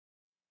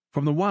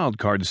From the wild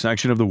card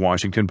section of the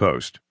Washington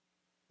Post.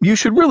 You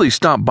should really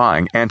stop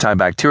buying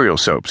antibacterial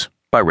soaps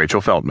by Rachel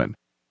Feltman.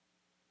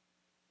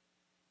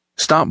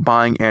 Stop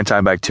buying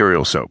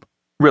antibacterial soap.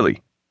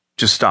 Really,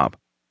 just stop.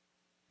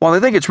 While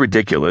I think it's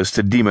ridiculous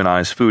to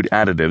demonize food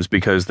additives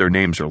because their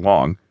names are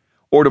long,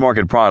 or to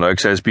market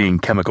products as being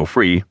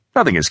chemical-free,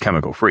 nothing is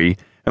chemical-free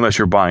unless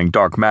you're buying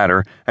dark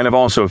matter and have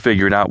also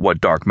figured out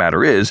what dark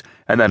matter is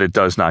and that it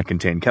does not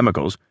contain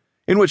chemicals,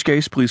 in which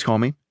case please call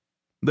me.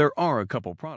 There are a couple products.